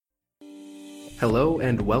Hello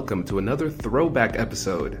and welcome to another Throwback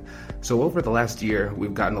episode. So over the last year,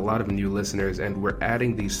 we've gotten a lot of new listeners and we're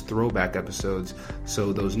adding these Throwback episodes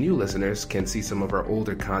so those new listeners can see some of our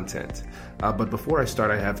older content. But before I start,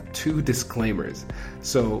 I have two disclaimers.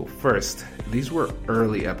 So first, these were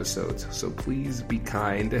early episodes, so please be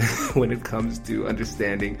kind when it comes to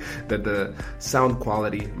understanding that the sound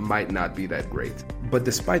quality might not be that great. But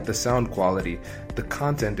despite the sound quality, the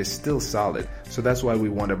content is still solid, so that's why we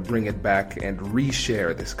want to bring it back and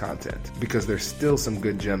reshare this content, because there's still some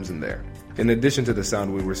good gems in there. In addition to the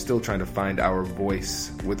sound, we were still trying to find our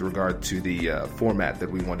voice with regard to the format that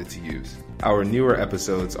we wanted to use. Our newer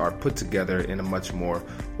episodes are put together in a much more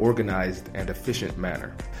organized and efficient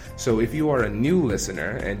manner. So if you are a new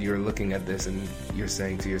listener and you're looking at this and you're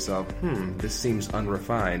saying to yourself, this seems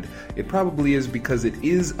unrefined, it probably is because it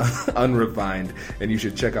is unrefined, and you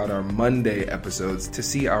should check out our Monday episodes to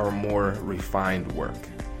see our more refined work.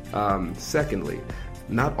 Secondly,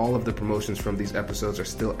 not all of the promotions from these episodes are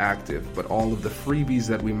still active, but all of the freebies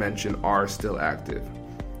that we mention are still active.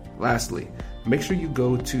 Lastly, make sure you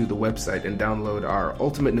go to the website and download our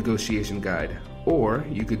Ultimate Negotiation Guide, or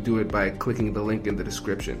you could do it by clicking the link in the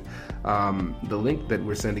description. The link that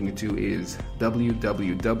we're sending you to is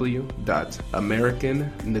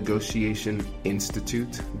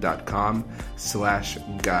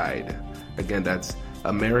www.americannegotiationinstitute.com/guide. Again, that's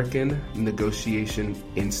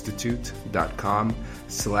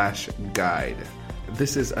americannegotiationinstitute.com/guide.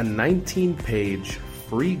 This is a 19-page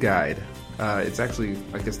free guide. It's actually,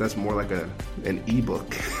 I guess that's more like an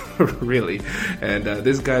ebook, really. And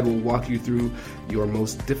this guide will walk you through your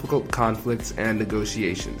most difficult conflicts and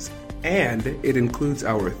negotiations. And it includes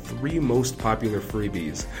our 3 most popular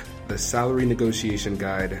freebies: the Salary Negotiation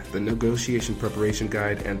Guide, the Negotiation Preparation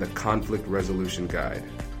Guide, and the Conflict Resolution Guide.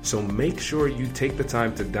 So make sure you take the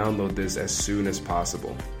time to download this as soon as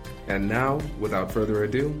possible. And now, without further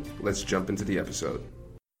ado, let's jump into the episode.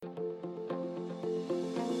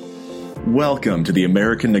 Welcome to the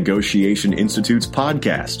American Negotiation Institute's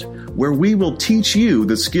podcast, where we will teach you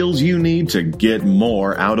the skills you need to get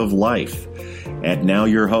more out of life. And now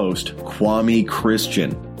your host, Kwame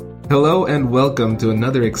Christian. Hello and welcome to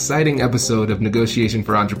another exciting episode of Negotiation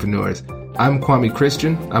for Entrepreneurs. I'm Kwame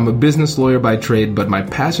Christian. I'm a business lawyer by trade, but my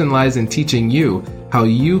passion lies in teaching you how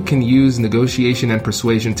you can use negotiation and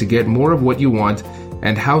persuasion to get more of what you want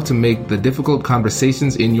and how to make the difficult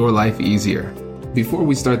conversations in your life easier. Before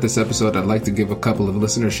we start this episode, I'd like to give a couple of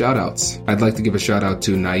listener shout-outs. I'd like to give a shout-out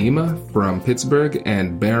to Naima from Pittsburgh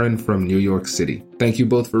and Baron from New York City. Thank you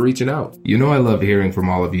both for reaching out. You know I love hearing from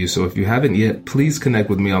all of you, so if you haven't yet, please connect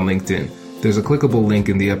with me on LinkedIn. There's a clickable link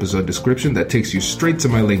in the episode description that takes you straight to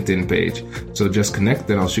my LinkedIn page. So just connect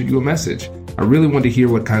and I'll shoot you a message. I really want to hear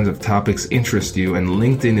what kinds of topics interest you, and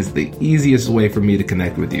LinkedIn is the easiest way for me to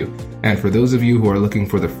connect with you. And for those of you who are looking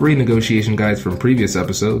for the free negotiation guides from previous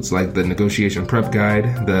episodes, like the Negotiation Prep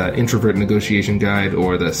Guide, the Introvert Negotiation Guide,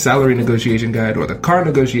 or the Salary Negotiation Guide, or the Car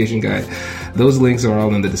Negotiation Guide, those links are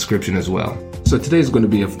all in the description as well. So today is going to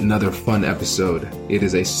be another fun episode. It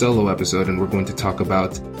is a solo episode, and we're going to talk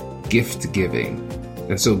about gift giving.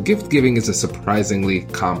 And so gift giving is a surprisingly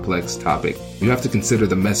complex topic. You have to consider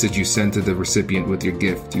the message you send to the recipient with your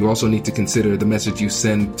gift. You also need to consider the message you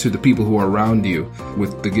send to the people who are around you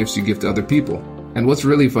with the gifts you give to other people. And what's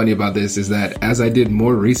really funny about this is that as I did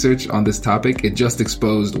more research on this topic, it just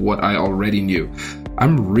exposed what I already knew.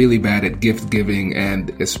 I'm really bad at gift giving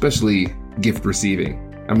and especially gift receiving.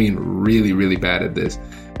 I mean, really, really bad at this.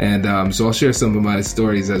 And so I'll share some of my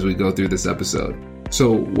stories as we go through this episode.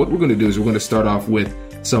 So what we're going to do is we're going to start off with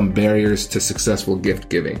some barriers to successful gift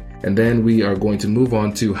giving. And then we are going to move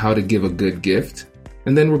on to how to give a good gift.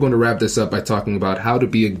 And then we're going to wrap this up by talking about how to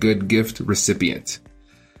be a good gift recipient.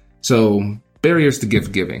 So barriers to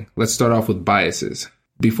gift giving. Let's start off with biases.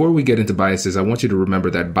 Before we get into biases, I want you to remember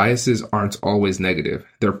that biases aren't always negative.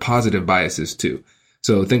 They're positive biases too.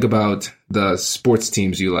 So think about the sports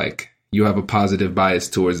teams you like. You have a positive bias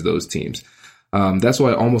towards those teams. That's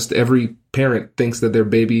why almost every parent thinks that their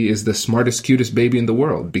baby is the smartest, cutest baby in the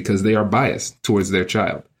world, because they are biased towards their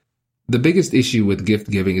child. The biggest issue with gift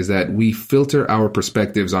giving is that we filter our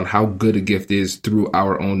perspectives on how good a gift is through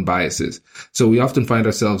our own biases. So we often find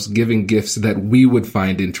ourselves giving gifts that we would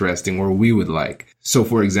find interesting or we would like. So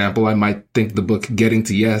for example, I might think the book Getting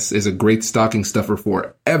to Yes is a great stocking stuffer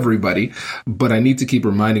for everybody, but I need to keep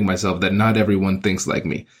reminding myself that not everyone thinks like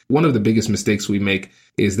me. One of the biggest mistakes we make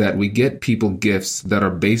is that we get people gifts that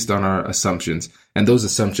are based on our assumptions, and those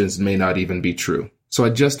assumptions may not even be true. So I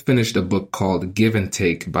just finished a book called Give and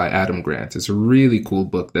Take by Adam Grant. It's a really cool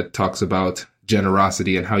book that talks about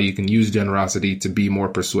generosity and how you can use generosity to be more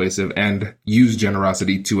persuasive and use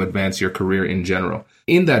generosity to advance your career in general.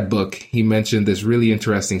 In that book, he mentioned this really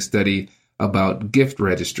interesting study about gift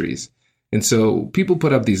registries. And so people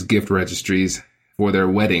put up these gift registries for their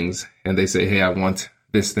weddings and they say, hey, I want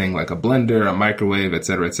this thing like a blender, a microwave, et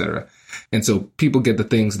cetera, et cetera. And so people get the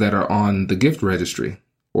things that are on the gift registry,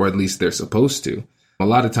 or at least they're supposed to. A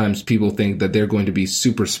lot of times people think that they're going to be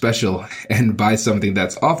super special and buy something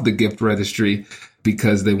that's off the gift registry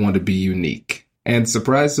because they want to be unique. And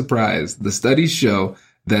surprise, surprise, the studies show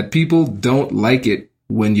that people don't like it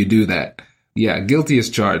when you do that. Yeah, guilty as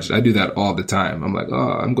charged. I do that all the time. I'm like, oh,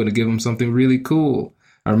 I'm going to give them something really cool.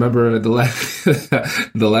 I remember the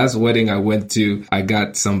last wedding I went to, I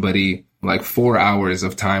got somebody like 4 hours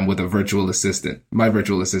of time with a virtual assistant, my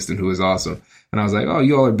virtual assistant, who is awesome. And I was like, oh,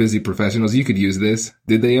 you all are busy professionals. You could use this.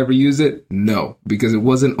 Did they ever use it? No, because it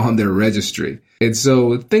wasn't on their registry. And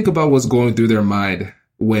so think about what's going through their mind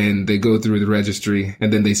when they go through the registry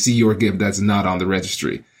and then they see your gift that's not on the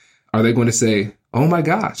registry. Are they going to say, oh my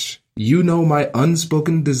gosh, you know my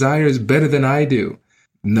unspoken desires better than I do?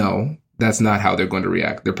 No, that's not how they're going to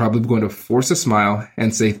react. They're probably going to force a smile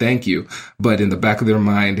and say thank you. But in the back of their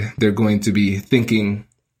mind, they're going to be thinking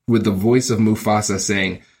with the voice of Mufasa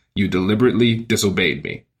saying, you deliberately disobeyed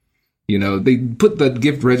me. You know, they put the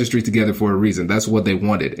gift registry together for a reason. That's what they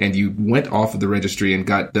wanted. And you went off of the registry and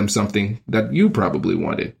got them something that you probably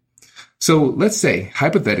wanted. So let's say,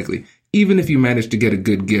 hypothetically, even if you managed to get a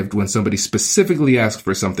good gift when somebody specifically asked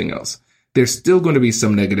for something else, there's still going to be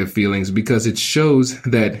some negative feelings because it shows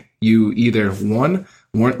that you either, one,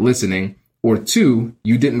 weren't listening, or two,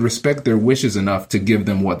 you didn't respect their wishes enough to give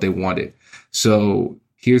them what they wanted. So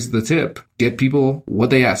here's the tip. Get people what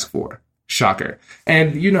they ask for. Shocker.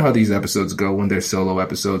 And you know how these episodes go when they're solo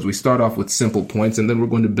episodes. We start off with simple points and then we're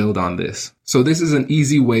going to build on this. So this is an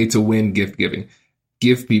easy way to win gift giving.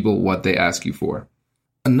 Give people what they ask you for.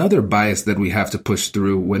 Another bias that we have to push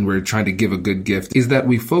through when we're trying to give a good gift is that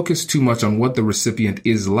we focus too much on what the recipient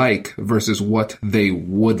is like versus what they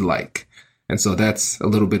would like. And so that's a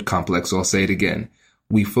little bit complex, so I'll say it again.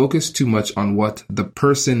 We focus too much on what the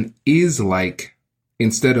person is like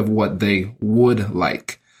instead of what they would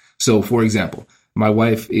like. So, for example, my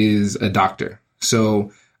wife is a doctor,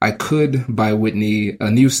 so I could buy Whitney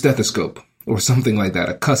a new stethoscope or something like that,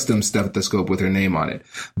 a custom stethoscope with her name on it.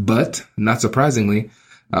 But, not surprisingly,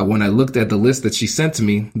 when I looked at the list that she sent to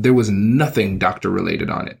me, there was nothing doctor-related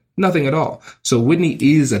on it. Nothing at all. So Whitney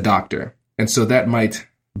is a doctor, and so that might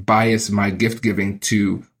bias my gift giving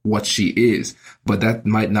to what she is, but that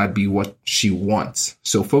might not be what she wants.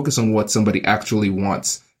 So focus on what somebody actually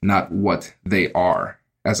wants, not what they are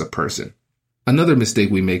as a person. Another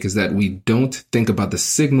mistake we make is that we don't think about the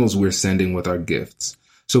signals we're sending with our gifts.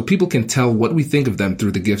 So people can tell what we think of them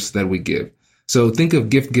through the gifts that we give. So think of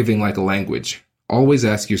gift giving like a language. Always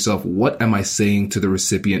ask yourself, what am I saying to the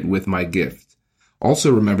recipient with my gift?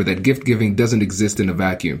 Also remember that gift giving doesn't exist in a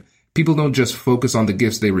vacuum. People don't just focus on the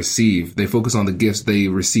gifts they receive. They focus on the gifts they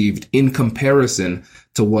received in comparison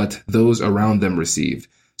to what those around them received.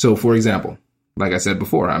 So, for example, like I said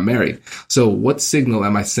before, I'm married. So what signal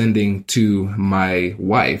am I sending to my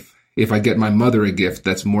wife if I get my mother a gift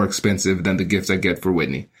that's more expensive than the gifts I get for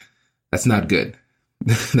Whitney? That's not good.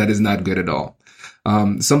 That is not good at all.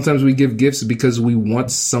 Sometimes we give gifts because we want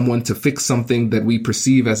someone to fix something that we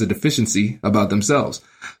perceive as a deficiency about themselves.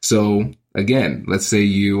 So again, let's say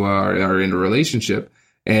you are in a relationship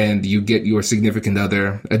and you get your significant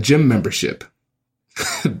other a gym membership.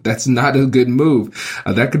 That's not a good move.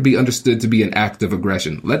 That could be understood to be an act of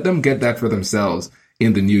aggression. Let them get that for themselves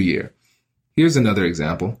in the new year. Here's another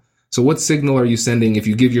example. So what signal are you sending if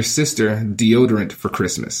you give your sister deodorant for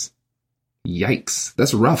Christmas? Yikes.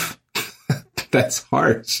 That's rough. That's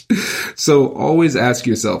harsh. So always ask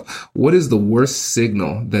yourself, what is the worst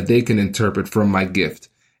signal that they can interpret from my gift?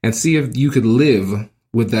 And see if you could live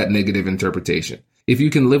with that negative interpretation. If you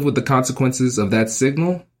can live with the consequences of that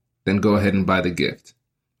signal, then go ahead and buy the gift.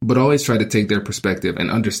 But always try to take their perspective and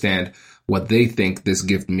understand what they think this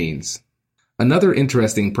gift means. Another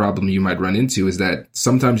interesting problem you might run into is that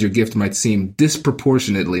sometimes your gift might seem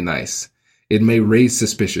disproportionately nice. It may raise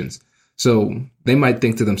suspicions. So they might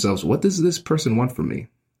think to themselves, what does this person want from me?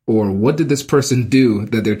 Or what did this person do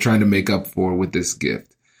that they're trying to make up for with this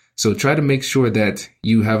gift? So try to make sure that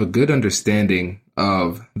you have a good understanding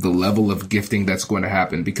of the level of gifting that's going to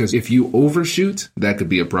happen, because if you overshoot, that could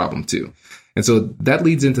be a problem too. And so that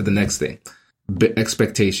leads into the next thing,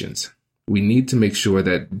 expectations. We need to make sure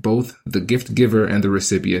that both the gift giver and the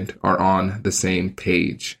recipient are on the same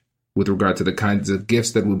page with regard to the kinds of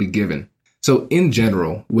gifts that will be given. So in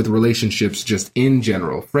general, with relationships, just in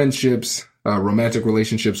general, friendships, romantic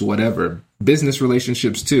relationships, whatever, business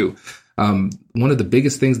relationships too. One of the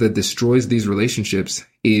biggest things that destroys these relationships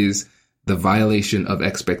is the violation of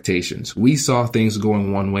expectations. We saw things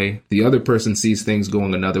going one way, the other person sees things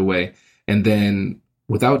going another way, and then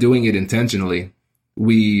without doing it intentionally,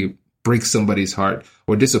 we break somebody's heart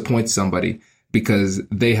or disappoint somebody because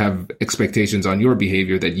they have expectations on your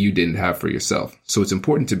behavior that you didn't have for yourself. So it's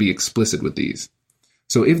important to be explicit with these.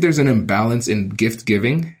 So if there's an imbalance in gift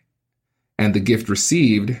giving and the gift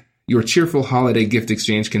received, your cheerful holiday gift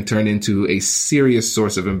exchange can turn into a serious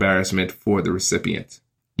source of embarrassment for the recipient.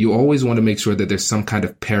 You always want to make sure that there's some kind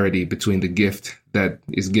of parity between the gift that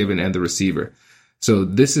is given and the receiver. So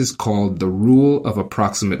this is called the rule of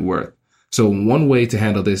approximate worth. So one way to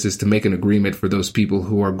handle this is to make an agreement for those people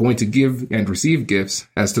who are going to give and receive gifts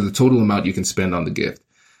as to the total amount you can spend on the gift.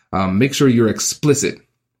 Make sure you're explicit.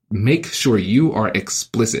 Make sure you are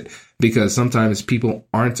explicit, because sometimes people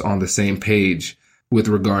aren't on the same page with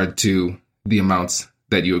regard to the amounts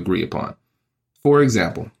that you agree upon. For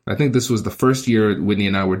example, I think this was the first year Whitney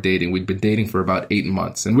and I were dating. We'd been dating for about 8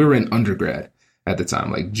 months, and we were in undergrad at the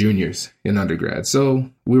time, like juniors in undergrad. So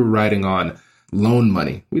we were riding on loan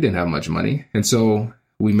money. We didn't have much money. And so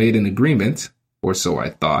we made an agreement, or so I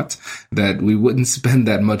thought, that we wouldn't spend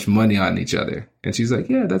that much money on each other. And she's like,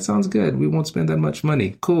 yeah, that sounds good. We won't spend that much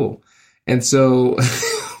money. Cool. And so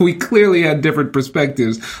we clearly had different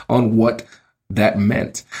perspectives on what that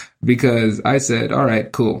meant, because I said, all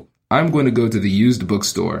right, cool. I'm going to go to the used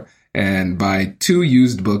bookstore and buy 2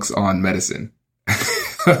 used books on medicine.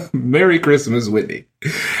 Merry Christmas, Whitney.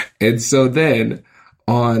 And so then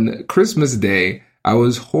on Christmas Day, I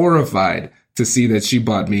was horrified to see that she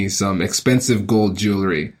bought me some expensive gold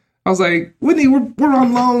jewelry. I was like, Whitney, we're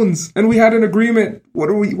on loans and we had an agreement. What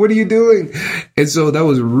are you doing? And so that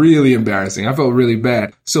was really embarrassing. I felt really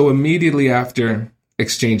bad. So immediately after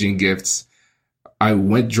exchanging gifts, I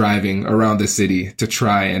went driving around the city to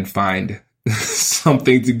try and find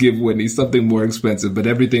something to give Whitney, something more expensive, but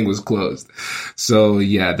everything was closed. So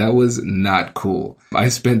yeah, that was not cool. I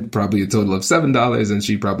spent probably a total of $7 and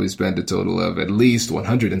she probably spent a total of at least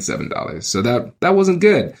 $107. So that wasn't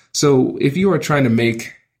good. So if you are trying to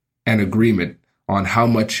make an agreement on how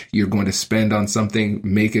much you're going to spend on something,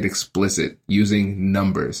 make it explicit using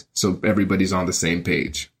numbers so everybody's on the same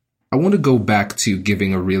page. I want to go back to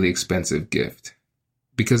giving a really expensive gift,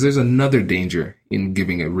 because there's another danger in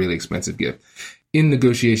giving a really expensive gift. In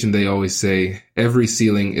negotiation, they always say every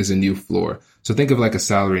ceiling is a new floor. So think of like a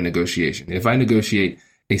salary negotiation. If I negotiate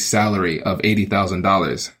a salary of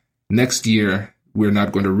 $80,000, next year, we're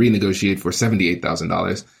not going to renegotiate for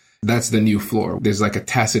 $78,000. That's the new floor. There's like a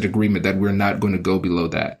tacit agreement that we're not going to go below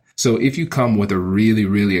that. So if you come with a really,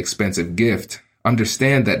 really expensive gift,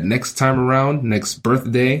 understand that next time around, next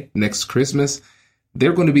birthday, next Christmas,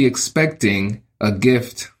 they're going to be expecting a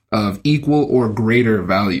gift of equal or greater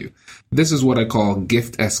value. This is what I call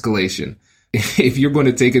gift escalation. If you're going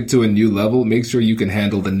to take it to a new level, make sure you can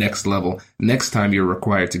handle the next level next time you're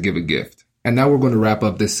required to give a gift. And now we're going to wrap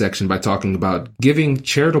up this section by talking about giving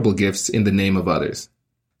charitable gifts in the name of others.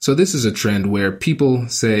 So this is a trend where people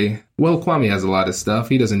say, well, Kwame has a lot of stuff.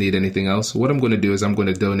 He doesn't need anything else. What I'm going to do is I'm going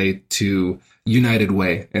to donate to United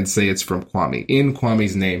Way and say it's from Kwame. In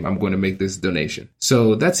Kwame's name, I'm going to make this donation.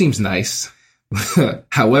 So that seems nice.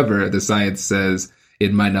 However, the science says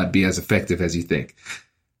it might not be as effective as you think.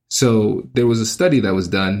 So there was a study that was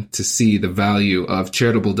done to see the value of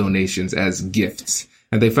charitable donations as gifts.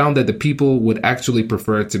 And they found that the people would actually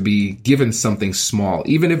prefer to be given something small,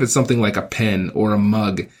 even if it's something like a pen or a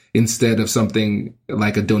mug, instead of something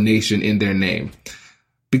like a donation in their name.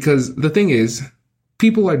 Because the thing is,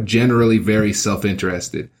 people are generally very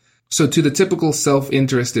self-interested. So to the typical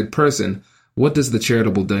self-interested person, what does the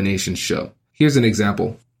charitable donation show? Here's an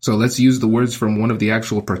example. So let's use the words from one of the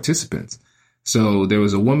actual participants. So there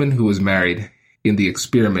was a woman who was married in the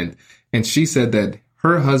experiment, and she said that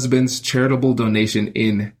her husband's charitable donation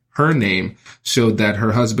in her name showed that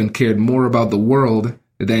her husband cared more about the world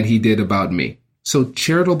than he did about me. So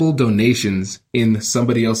charitable donations in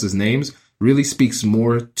somebody else's names really speaks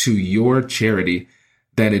more to your charity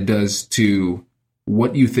than it does to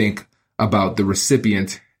what you think about the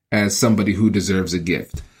recipient as somebody who deserves a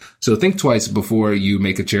gift. So think twice before you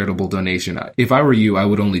make a charitable donation. If I were you, I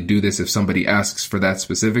would only do this if somebody asks for that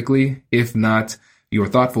specifically. If not, your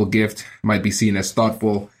thoughtful gift might be seen as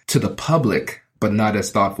thoughtful to the public, but not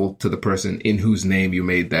as thoughtful to the person in whose name you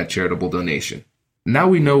made that charitable donation. Now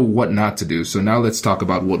we know what not to do, so now let's talk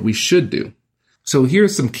about what we should do. So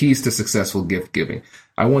here's some keys to successful gift giving.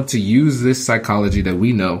 I want to use this psychology that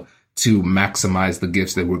we know to maximize the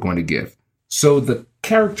gifts that we're going to give. So the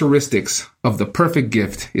characteristics of the perfect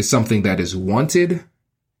gift is something that is wanted,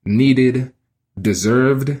 needed,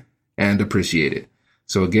 deserved, and appreciated.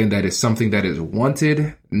 So again, that is something that is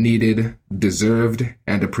wanted, needed, deserved,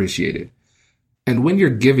 and appreciated. And when you're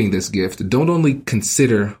giving this gift, don't only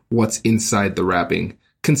consider what's inside the wrapping,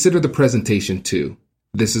 consider the presentation too.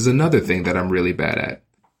 This is another thing that I'm really bad at.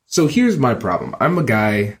 So here's my problem. I'm a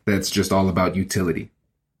guy that's just all about utility.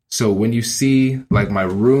 So when you see like my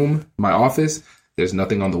room, my office, there's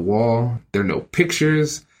nothing on the wall. There are no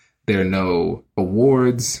pictures. There are no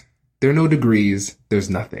awards. There are no degrees. There's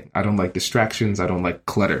nothing. I don't like distractions. I don't like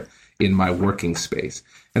clutter in my working space.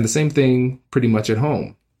 And the same thing pretty much at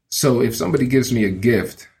home. So if somebody gives me a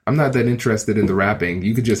gift, I'm not that interested in the wrapping.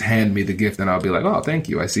 You could just hand me the gift and I'll be like, oh, thank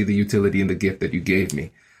you. I see the utility in the gift that you gave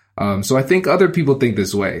me. So I think other people think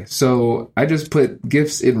this way. So I just put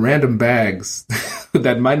gifts in random bags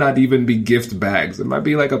that might not even be gift bags. It might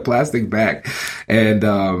be like a plastic bag, and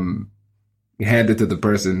hand it to the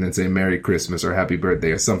person and say Merry Christmas or Happy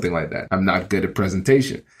Birthday or something like that. I'm not good at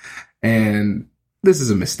presentation. And this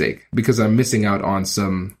is a mistake because I'm missing out on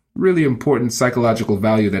some really important psychological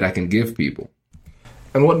value that I can give people.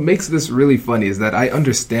 And what makes this really funny is that I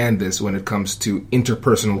understand this when it comes to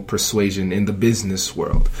interpersonal persuasion in the business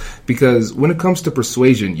world. Because when it comes to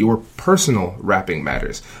persuasion, your personal wrapping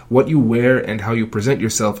matters. What you wear and how you present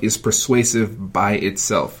yourself is persuasive by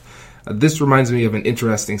itself. This reminds me of an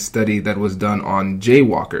interesting study that was done on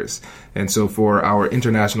jaywalkers. And so for our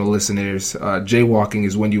international listeners, jaywalking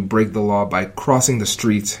is when you break the law by crossing the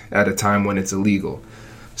street at a time when it's illegal.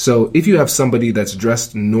 So if you have somebody that's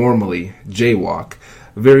dressed normally jaywalk,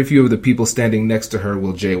 very few of the people standing next to her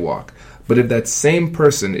will jaywalk. But if that same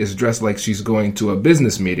person is dressed like she's going to a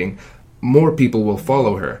business meeting, more people will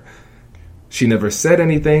follow her. She never said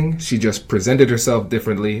anything, she just presented herself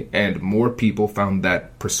differently, and more people found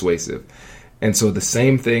that persuasive. And so the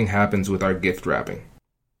same thing happens with our gift wrapping.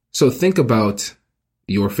 So think about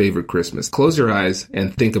your favorite Christmas. Close your eyes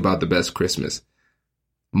and think about the best Christmas.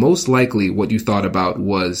 Most likely what you thought about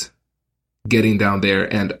was getting down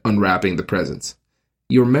there and unwrapping the presents.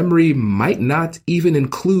 Your memory might not even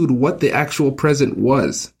include what the actual present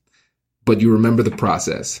was, but you remember the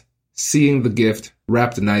process. Seeing the gift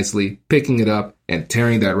wrapped nicely, picking it up, and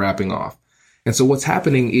tearing that wrapping off. And so what's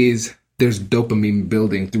happening is there's dopamine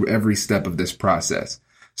building through every step of this process.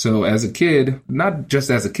 So as a kid, not just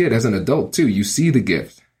as a kid, as an adult too, you see the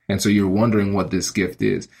gift. And so you're wondering what this gift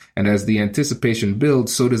is. And as the anticipation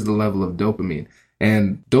builds, so does the level of dopamine.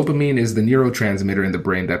 And dopamine is the neurotransmitter in the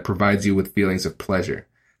brain that provides you with feelings of pleasure.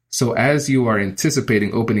 So as you are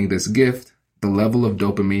anticipating opening this gift, the level of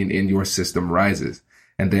dopamine in your system rises.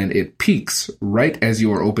 And then it peaks right as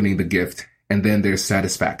you are opening the gift. And then there's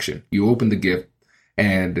satisfaction. You open the gift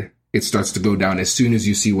and it starts to go down as soon as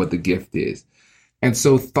you see what the gift is. And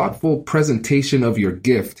so thoughtful presentation of your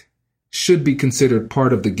gift should be considered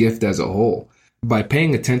part of the gift as a whole. By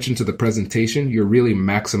paying attention to the presentation, you're really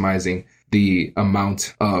maximizing the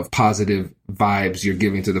amount of positive vibes you're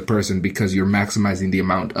giving to the person because you're maximizing the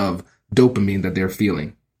amount of dopamine that they're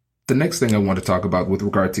feeling. The next thing I want to talk about with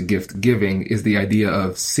regard to gift giving is the idea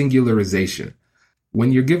of singularization.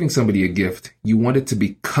 When you're giving somebody a gift, you want it to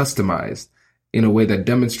be customized in a way that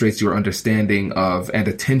demonstrates your understanding of and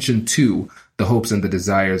attention to the hopes and the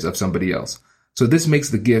desires of somebody else. So this makes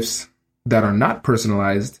the gifts that are not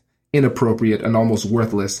personalized inappropriate and almost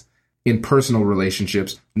worthless in personal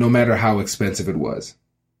relationships, no matter how expensive it was.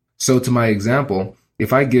 So to my example,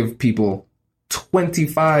 if I give people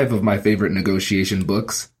 25 of my favorite negotiation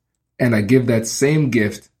books, and I give that same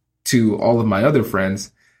gift to all of my other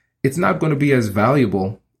friends, it's not going to be as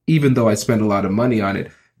valuable, even though I spent a lot of money on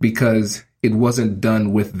it, because it wasn't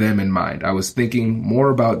done with them in mind. I was thinking more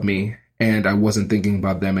about me, and I wasn't thinking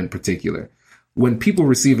about them in particular. When people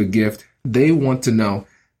receive a gift, they want to know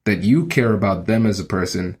that you care about them as a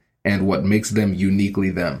person and what makes them uniquely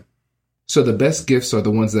them. So the best gifts are the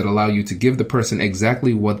ones that allow you to give the person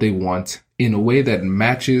exactly what they want in a way that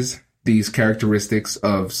matches these characteristics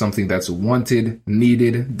of something that's wanted,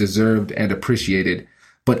 needed, deserved, and appreciated,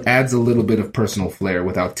 but adds a little bit of personal flair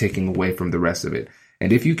without taking away from the rest of it.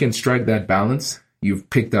 And if you can strike that balance, you've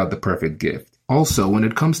picked out the perfect gift. Also, when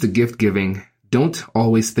it comes to gift giving, don't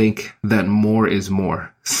always think that more is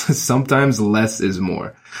more. Sometimes less is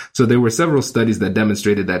more. So there were several studies that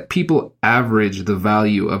demonstrated that people average the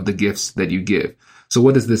value of the gifts that you give. So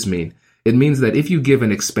what does this mean? It means that if you give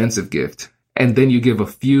an expensive gift and then you give a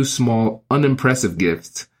few small, unimpressive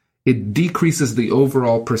gifts, it decreases the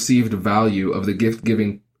overall perceived value of the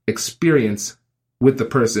gift-giving experience with the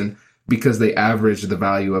person because they average the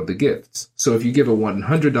value of the gifts. So if you give a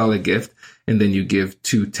 $100 gift and then you give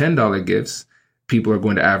two $10 gifts, people are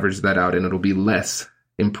going to average that out and it'll be less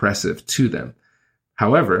impressive to them.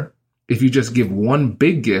 However, if you just give one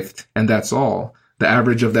big gift and that's all, the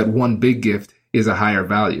average of that one big gift is a higher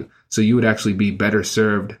value. So you would actually be better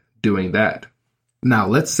served doing that. Now,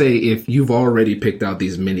 let's say if you've already picked out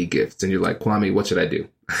these mini gifts and you're like, Kwame, what should I do?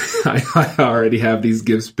 I already have these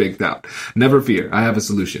gifts picked out. Never fear, I have a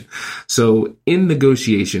solution. So in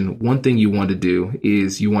negotiation, one thing you want to do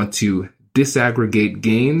is you want to disaggregate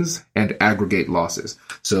gains and aggregate losses.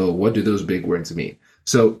 So what do those big words mean?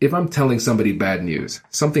 So if I'm telling somebody bad news,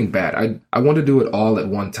 something bad, I want to do it all at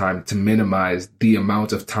one time to minimize the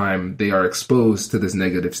amount of time they are exposed to this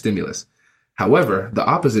negative stimulus. However, the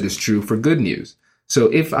opposite is true for good news. So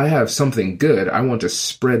if I have something good, I want to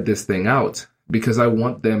spread this thing out because I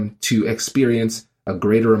want them to experience a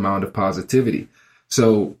greater amount of positivity.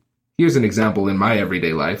 So here's an example in my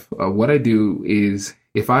everyday life. What I do is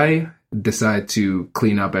if I decide to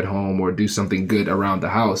clean up at home or do something good around the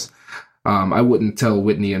house, I wouldn't tell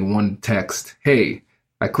Whitney in one text, hey,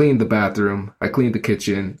 I cleaned the bathroom, I cleaned the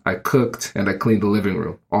kitchen, I cooked, and I cleaned the living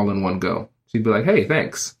room all in one go. She'd be like, hey,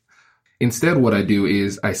 thanks. Instead, what I do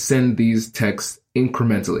is I send these texts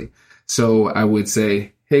incrementally. So I would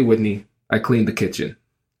say, hey, Whitney, I cleaned the kitchen.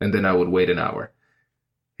 And then I would wait an hour.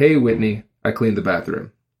 Hey, Whitney, I cleaned the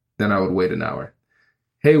bathroom. Then I would wait an hour.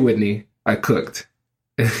 Hey, Whitney, I cooked.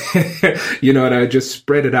 And I just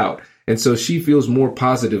spread it out. And so she feels more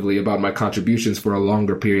positively about my contributions for a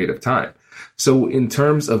longer period of time. So in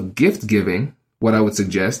terms of gift giving, what I would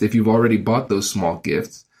suggest, if you've already bought those small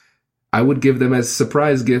gifts, I would give them as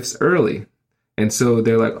surprise gifts early. And so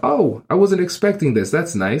they're like, oh, I wasn't expecting this.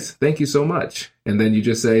 That's nice. Thank you so much. And then you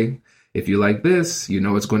just say, if you like this,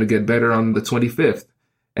 it's going to get better on the 25th.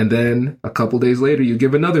 And then a couple days later, you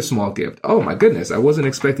give another small gift. Oh, my goodness. I wasn't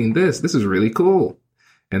expecting this. This is really cool.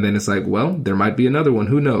 And then it's like, well, there might be another one.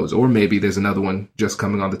 Who knows? Or maybe there's another one just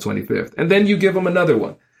coming on the 25th. And then you give them another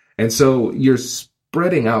one. And so you're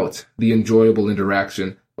spreading out the enjoyable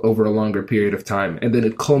interaction over a longer period of time. And then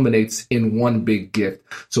it culminates in one big gift.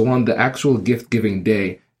 So on the actual gift giving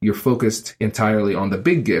day, you're focused entirely on the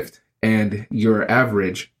big gift and the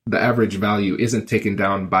average value isn't taken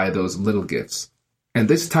down by those little gifts. And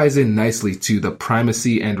this ties in nicely to the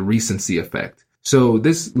primacy and recency effect. So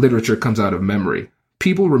this literature comes out of memory.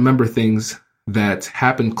 People remember things that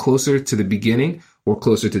happen closer to the beginning or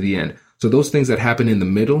closer to the end. So those things that happen in the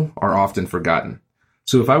middle are often forgotten.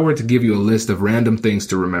 So if I were to give you a list of random things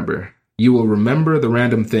to remember, you will remember the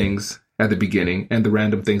random things at the beginning and the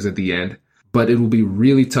random things at the end, but it will be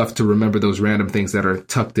really tough to remember those random things that are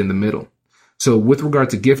tucked in the middle. So with regard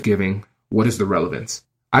to gift giving, what is the relevance?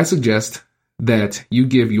 I suggest that you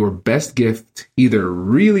give your best gift either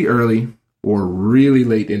really early or really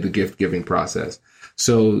late in the gift giving process.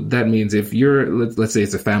 So that means if let's say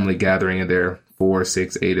it's a family gathering and there are 4,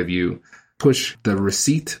 6, 8 of you, push the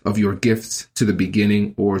receipt of your gifts to the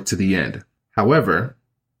beginning or to the end. However,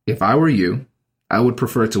 if I were you, I would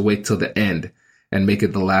prefer to wait till the end and make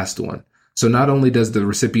it the last one. So not only does the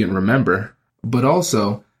recipient remember, but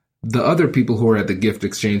also the other people who are at the gift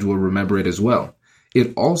exchange will remember it as well.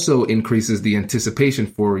 It also increases the anticipation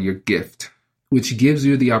for your gift, which gives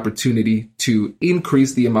you the opportunity to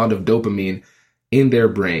increase the amount of dopamine in their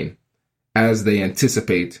brain as they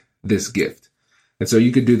anticipate this gift. And so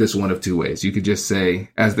you could do this one of two ways. You could just say,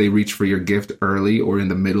 as they reach for your gift early or in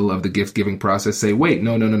the middle of the gift giving process, say, wait,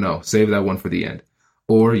 no, save that one for the end.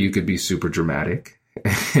 Or you could be super dramatic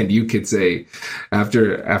and you could say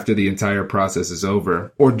after the entire process is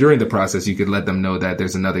over, or during the process, you could let them know that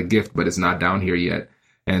there's another gift, but it's not down here yet.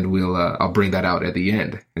 And I'll bring that out at the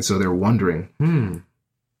end. And so they're wondering,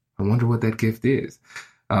 I wonder what that gift is.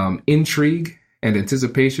 Intrigue and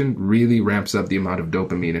anticipation really ramps up the amount of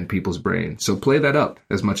dopamine in people's brains. So play that up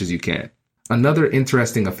as much as you can. Another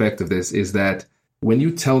interesting effect of this is that when you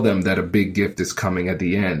tell them that a big gift is coming at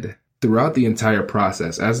the end, throughout the entire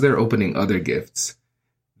process, as they're opening other gifts,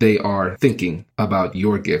 they are thinking about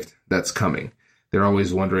your gift that's coming. They're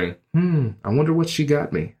always wondering, I wonder what she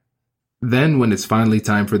got me. Then when it's finally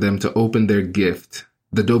time for them to open their gift,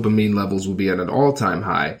 the dopamine levels will be at an all-time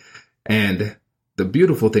high. And the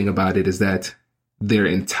beautiful thing about it is that their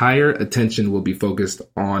entire attention will be focused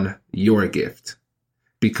on your gift.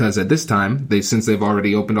 Because at this time, since they've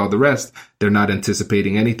already opened all the rest, they're not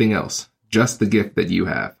anticipating anything else, just the gift that you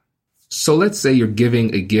have. So let's say you're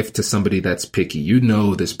giving a gift to somebody that's picky. You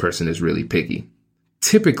know this person is really picky.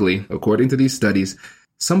 Typically, according to these studies,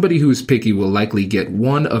 somebody who's picky will likely get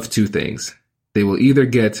one of two things. They will either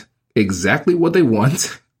get exactly what they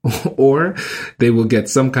want, or they will get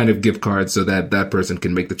some kind of gift card so that that person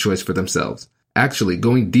can make the choice for themselves. Actually,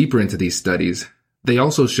 going deeper into these studies, They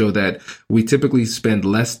also show that we typically spend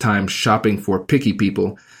less time shopping for picky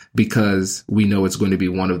people because we know it's going to be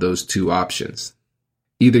one of those two options.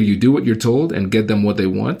 Either you do what you're told and get them what they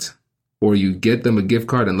want, or you get them a gift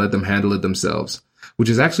card and let them handle it themselves, which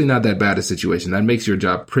is actually not that bad a situation. That makes your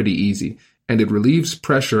job pretty easy, and it relieves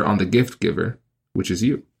pressure on the gift giver, which is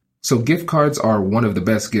you. So gift cards are one of the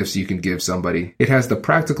best gifts you can give somebody. It has the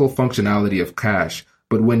practical functionality of cash,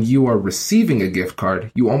 but when you are receiving a gift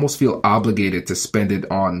card, you almost feel obligated to spend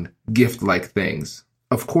it on gift-like things.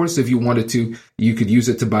 Of course, if you wanted to, you could use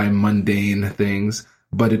it to buy mundane things,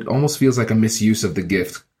 but it almost feels like a misuse of the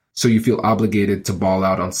gift. So you feel obligated to ball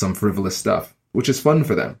out on some frivolous stuff, which is fun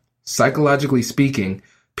for them. Psychologically speaking,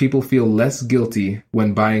 people feel less guilty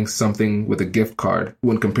when buying something with a gift card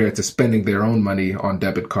when compared to spending their own money on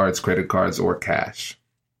debit cards, credit cards, or cash.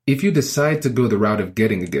 If you decide to go the route of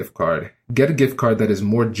getting a gift card, get a gift card that is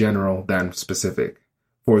more general than specific.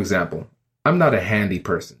 For example, I'm not a handy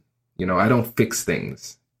person. I don't fix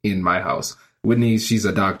things in my house. Whitney, she's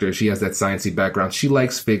a doctor. She has that sciencey background. She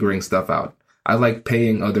likes figuring stuff out. I like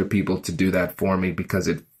paying other people to do that for me because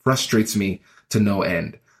it frustrates me to no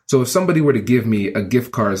end. So if somebody were to give me a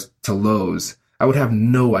gift card to Lowe's, I would have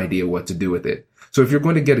no idea what to do with it. So if you're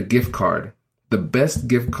going to get a gift card, the best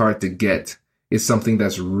gift card to get is something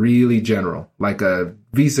that's really general, like a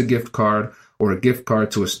Visa gift card or a gift card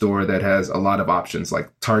to a store that has a lot of options like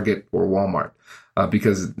Target or Walmart.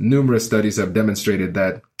 Because numerous studies have demonstrated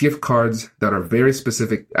that gift cards that are very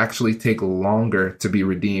specific actually take longer to be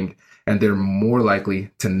redeemed, and they're more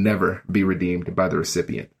likely to never be redeemed by the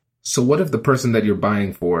recipient. So what if the person that you're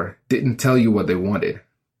buying for didn't tell you what they wanted?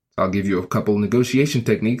 I'll give you a couple negotiation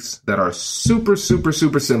techniques that are super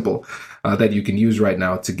simple that you can use right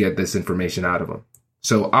now to get this information out of them.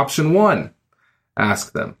 So option 1,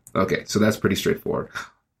 ask them. Okay, so that's pretty straightforward.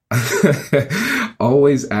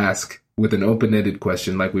 Always ask with an open-ended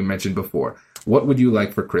question like we mentioned before. What would you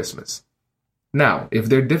like for Christmas? Now, if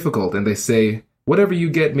they're difficult and they say, whatever you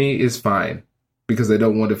get me is fine, because they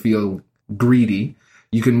don't want to feel greedy,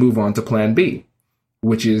 you can move on to plan B,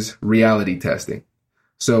 which is reality testing.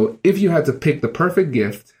 So if you had to pick the perfect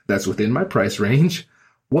gift that's within my price range,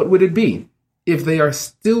 what would it be? If they are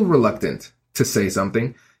still reluctant to say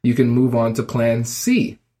something, you can move on to plan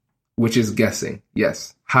C, which is guessing.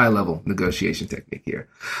 Yes, high-level negotiation technique here,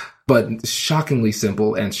 but shockingly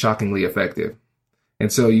simple and shockingly effective.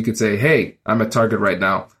 And so you could say, hey, I'm at Target right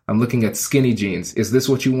now. I'm looking at skinny jeans. Is this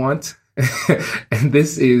what you want? And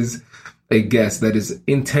this is a guess that is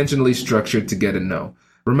intentionally structured to get a no.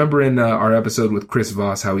 Remember in our episode with Chris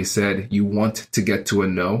Voss, how he said you want to get to a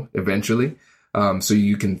no eventually, so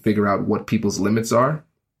you can figure out what people's limits are?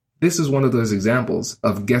 This is one of those examples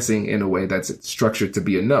of guessing in a way that's structured to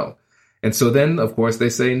be a no. And so then, of course, they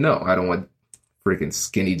say, no, I don't want freaking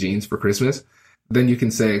skinny jeans for Christmas. Then you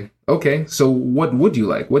can say, okay, so what would you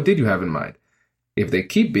like? What did you have in mind? If they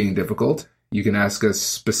keep being difficult, you can ask a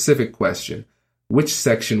specific question. Which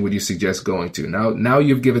section would you suggest going to? Now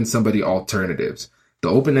you've given somebody alternatives. The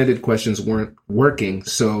open-ended questions weren't working,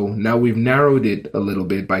 so now we've narrowed it a little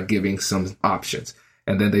bit by giving some options.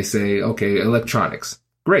 And then they say, okay, electronics.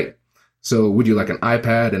 Great. So would you like an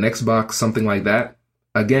iPad, an Xbox, something like that?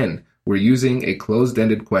 Again, we're using a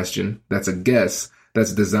closed-ended question that's a guess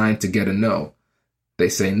that's designed to get a no. They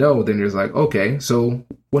say no, then you're like, okay, so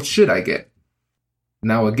what should I get?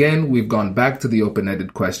 Now again, we've gone back to the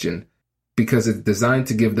open-ended question because it's designed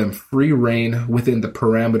to give them free rein within the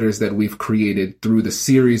parameters that we've created through the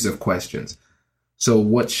series of questions. So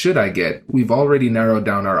what should I get? We've already narrowed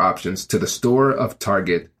down our options to the store of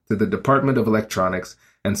Target, to the Department of Electronics,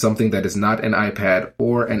 and something that is not an iPad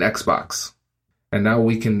or an Xbox. And now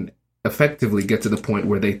we can effectively get to the point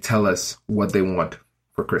where they tell us what they want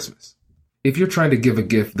for Christmas. If you're trying to give a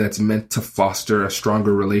gift that's meant to foster a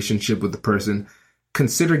stronger relationship with the person,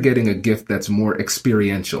 consider getting a gift that's more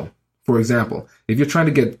experiential. For example, if you're trying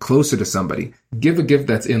to get closer to somebody, give a gift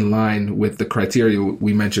that's in line with the criteria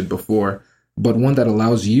we mentioned before, but one that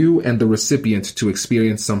allows you and the recipient to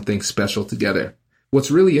experience something special together. What's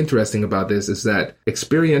really interesting about this is that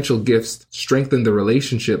experiential gifts strengthen the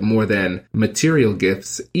relationship more than material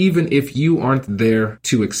gifts, even if you aren't there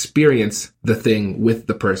to experience the thing with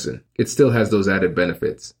the person. It still has those added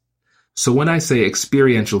benefits. So when I say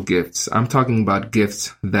experiential gifts, I'm talking about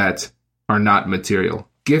gifts that are not material.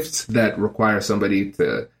 Gifts that require somebody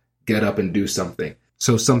to get up and do something.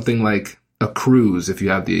 So something like a cruise, if you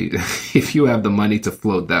have the money to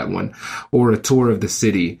float that one, or a tour of the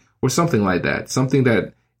city, or something like that. Something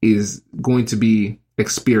that is going to be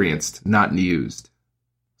experienced, not used.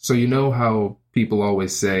 So you know how people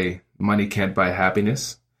always say money can't buy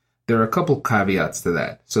happiness? There are a couple caveats to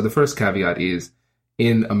that. So the first caveat is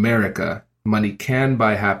in America, money can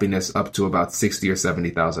buy happiness up to about $60,000 or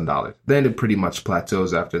 $70,000. Then it pretty much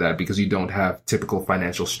plateaus after that because you don't have typical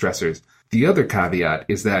financial stressors. The other caveat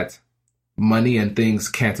is that money and things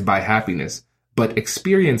can't buy happiness, but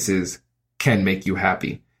experiences can make you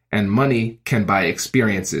happy. And money can buy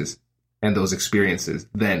experiences, and those experiences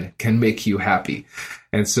then can make you happy.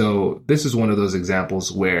 And so this is one of those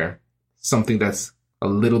examples where something that's a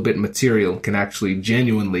little bit material can actually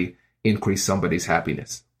genuinely increase somebody's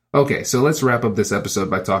happiness. Okay, so let's wrap up this episode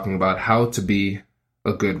by talking about how to be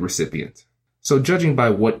a good recipient. So judging by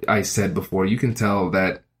what I said before, you can tell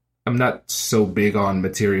that I'm not so big on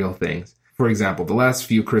material things. For example, the last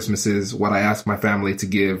few Christmases, what I ask my family to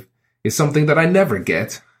give is something that I never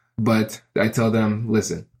get, but I tell them,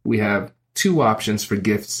 listen, we have two options for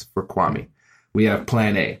gifts for Kwame. We have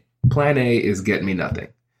plan A. Plan A is get me nothing.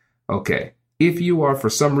 Okay, if you are for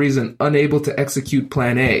some reason unable to execute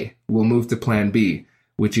plan A, we'll move to plan B,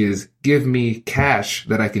 which is give me cash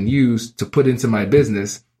that I can use to put into my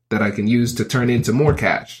business that I can use to turn into more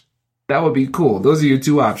cash. That would be cool. Those are your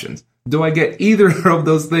two options. Do I get either of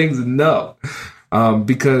those things? No.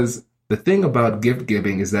 Because the thing about gift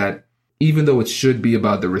giving is that even though it should be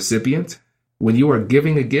about the recipient, when you are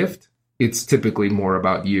giving a gift, it's typically more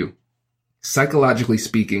about you. Psychologically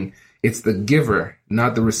speaking, it's the giver,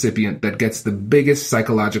 not the recipient, that gets the biggest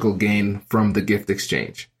psychological gain from the gift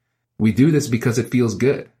exchange. We do this because it feels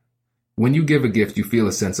good. When you give a gift, you feel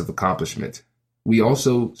a sense of accomplishment. We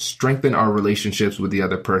also strengthen our relationships with the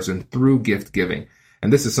other person through gift giving.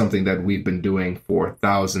 And this is something that we've been doing for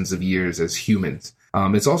thousands of years as humans.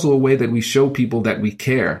 It's also a way that we show people that we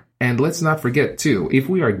care. And let's not forget, too, if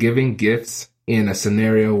we are giving gifts in a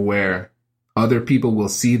scenario where other people will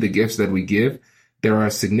see the gifts that we give, there are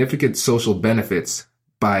significant social benefits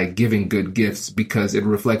by giving good gifts because it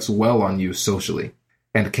reflects well on you socially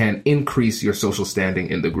and can increase your social standing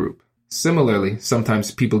in the group. Similarly,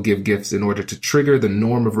 sometimes people give gifts in order to trigger the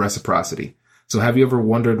norm of reciprocity. So have you ever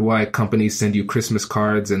wondered why companies send you Christmas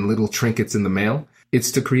cards and little trinkets in the mail?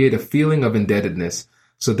 It's to create a feeling of indebtedness,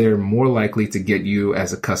 so they're more likely to get you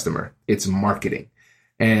as a customer. It's marketing.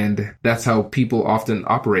 And that's how people often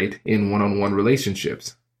operate in one-on-one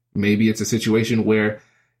relationships. Maybe it's a situation where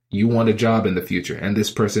you want a job in the future and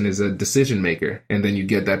this person is a decision maker, and then you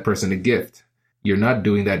get that person a gift. You're not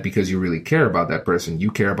doing that because you really care about that person.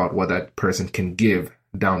 You care about what that person can give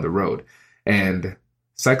down the road. And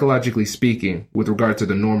psychologically speaking, with regard to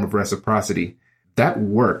the norm of reciprocity, that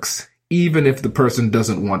works even if the person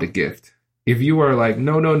doesn't want a gift. If you are like,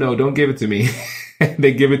 no, don't give it to me, and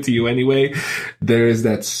they give it to you anyway, there is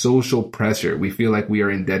that social pressure. We feel like we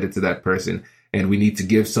are indebted to that person and we need to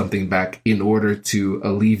give something back in order to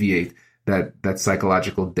alleviate that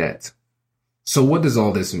psychological debt. So what does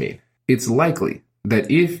all this mean? It's likely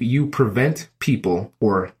that if you prevent people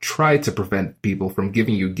or try to prevent people from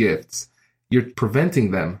giving you gifts, you're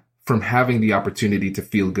preventing them from having the opportunity to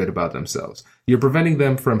feel good about themselves. You're preventing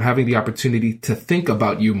them from having the opportunity to think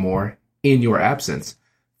about you more in your absence.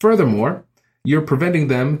 Furthermore, you're preventing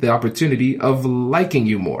them the opportunity of liking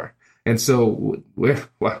you more. And so,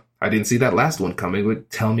 well, I didn't see that last one coming.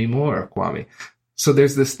 Tell me more, Kwame. So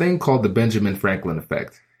there's this thing called the Benjamin Franklin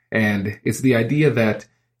effect. And it's the idea that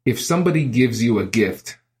if somebody gives you a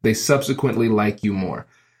gift, they subsequently like you more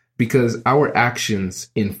because our actions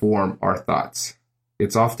inform our thoughts.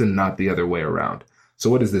 It's often not the other way around. So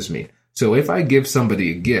what does this mean? So if I give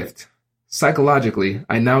somebody a gift, psychologically,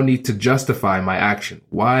 I now need to justify my action.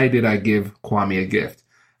 Why did I give Kwame a gift?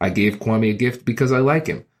 I gave Kwame a gift because I like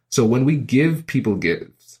him. So when we give people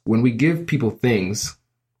gifts, when we give people things,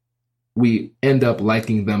 we end up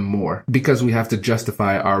liking them more because we have to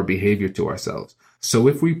justify our behavior to ourselves. So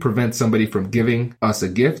if we prevent somebody from giving us a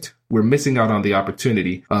gift, we're missing out on the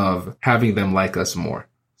opportunity of having them like us more.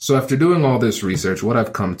 So after doing all this research, what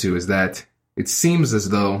I've come to is that it seems as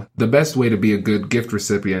though the best way to be a good gift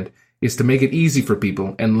recipient is to make it easy for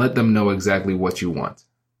people and let them know exactly what you want.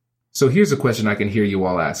 So here's a question I can hear you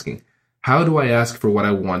all asking. How do I ask for what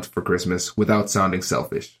I want for Christmas without sounding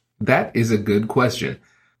selfish? That is a good question.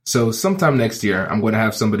 So sometime next year, I'm going to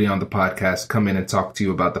have somebody on the podcast come in and talk to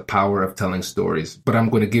you about the power of telling stories, but I'm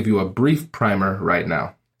going to give you a brief primer right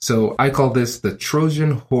now. So I call this the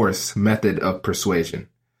Trojan horse method of persuasion.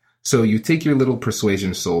 So you take your little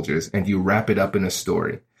persuasion soldiers and you wrap it up in a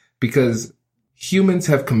story because humans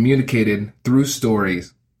have communicated through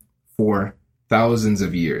stories for thousands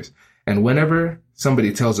of years. And whenever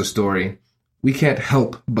somebody tells a story, we can't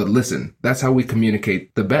help but listen. That's how we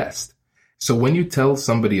communicate the best. So when you tell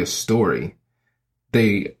somebody a story,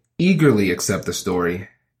 they eagerly accept the story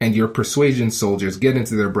and your persuasion soldiers get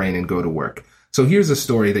into their brain and go to work. So here's a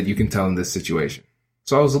story that you can tell in this situation.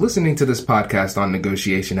 So I was listening to this podcast on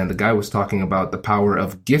negotiation, and the guy was talking about the power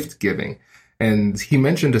of gift giving. And he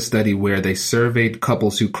mentioned a study where they surveyed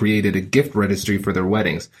couples who created a gift registry for their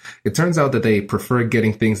weddings. It turns out that they prefer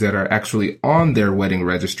getting things that are actually on their wedding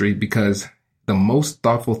registry because the most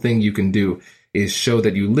thoughtful thing you can do is show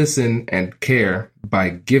that you listen and care by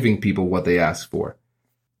giving people what they ask for.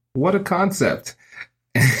 What a concept.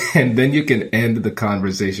 And then you can end the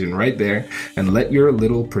conversation right there and let your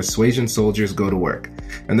little persuasion soldiers go to work.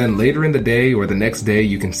 And then later in the day or the next day,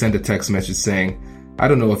 you can send a text message saying, I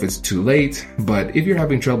don't know if it's too late, but if you're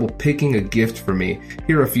having trouble picking a gift for me,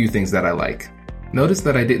 here are a few things that I like. Notice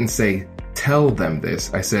that I didn't say tell them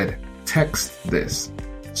this. I said text this.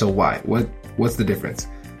 So why? What's the difference?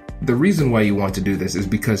 The reason why you want to do this is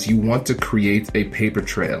because you want to create a paper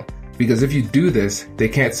trail. Because if you do this, they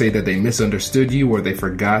can't say that they misunderstood you or they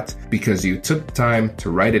forgot because you took time to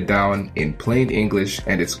write it down in plain English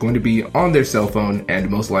and it's going to be on their cell phone and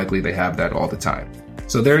most likely they have that all the time.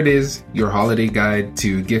 So there it is, your holiday guide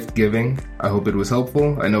to gift giving. I hope it was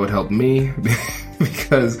helpful. I know it helped me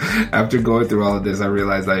because after going through all of this, I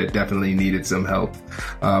realized I definitely needed some help.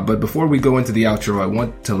 But before we go into the outro, I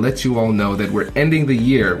want to let you all know that we're ending the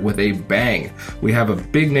year with a bang. We have a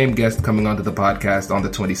big name guest coming onto the podcast on the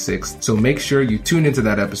 26th. So make sure you tune into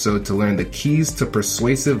that episode to learn the keys to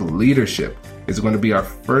persuasive leadership. It's going to be our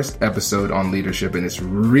first episode on leadership and it's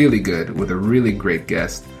really good with a really great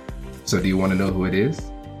guest. So do you want to know who it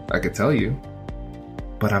is? I could tell you,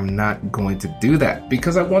 but I'm not going to do that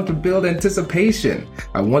because I want to build anticipation.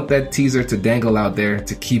 I want that teaser to dangle out there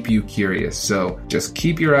to keep you curious. So just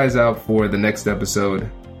keep your eyes out for the next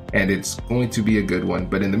episode and it's going to be a good one.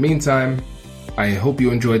 But in the meantime, I hope you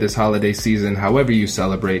enjoy this holiday season, however you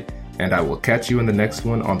celebrate, and I will catch you in the next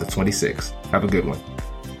one on the 26th. Have a good one.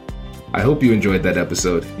 I hope you enjoyed that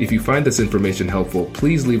episode. If you find this information helpful,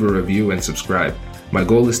 please leave a review and subscribe. My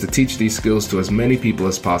goal is to teach these skills to as many people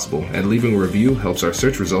as possible, and leaving a review helps our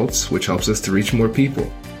search results, which helps us to reach more people.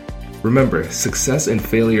 Remember, success and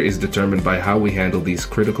failure is determined by how we handle these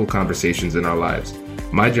critical conversations in our lives.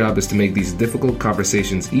 My job is to make these difficult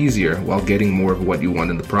conversations easier while getting more of what you want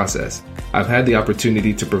in the process. I've had the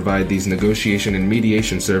opportunity to provide these negotiation and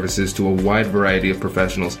mediation services to a wide variety of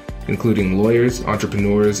professionals, including lawyers,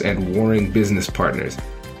 entrepreneurs, and warring business partners.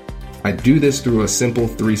 I do this through a simple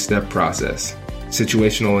 3-step process: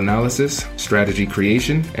 situational analysis, strategy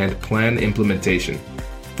creation, and plan implementation.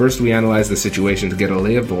 First, we analyze the situation to get a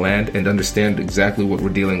lay of the land and understand exactly what we're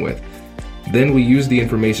dealing with. Then we use the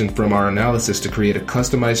information from our analysis to create a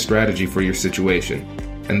customized strategy for your situation.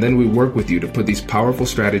 And then we work with you to put these powerful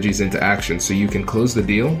strategies into action so you can close the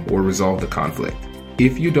deal or resolve the conflict.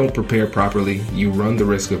 If you don't prepare properly, you run the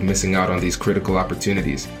risk of missing out on these critical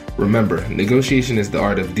opportunities. Remember, negotiation is the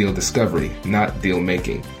art of deal discovery, not deal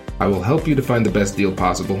making. I will help you to find the best deal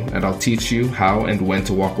possible, and I'll teach you how and when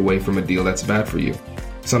to walk away from a deal that's bad for you.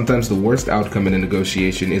 Sometimes the worst outcome in a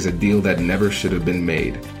negotiation is a deal that never should have been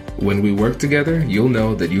made. When we work together, you'll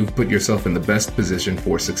know that you've put yourself in the best position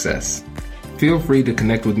for success. Feel free to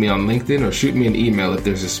connect with me on LinkedIn or shoot me an email if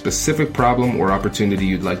there's a specific problem or opportunity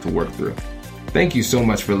you'd like to work through. Thank you so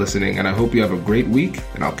much for listening, and I hope you have a great week,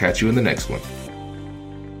 and I'll catch you in the next one.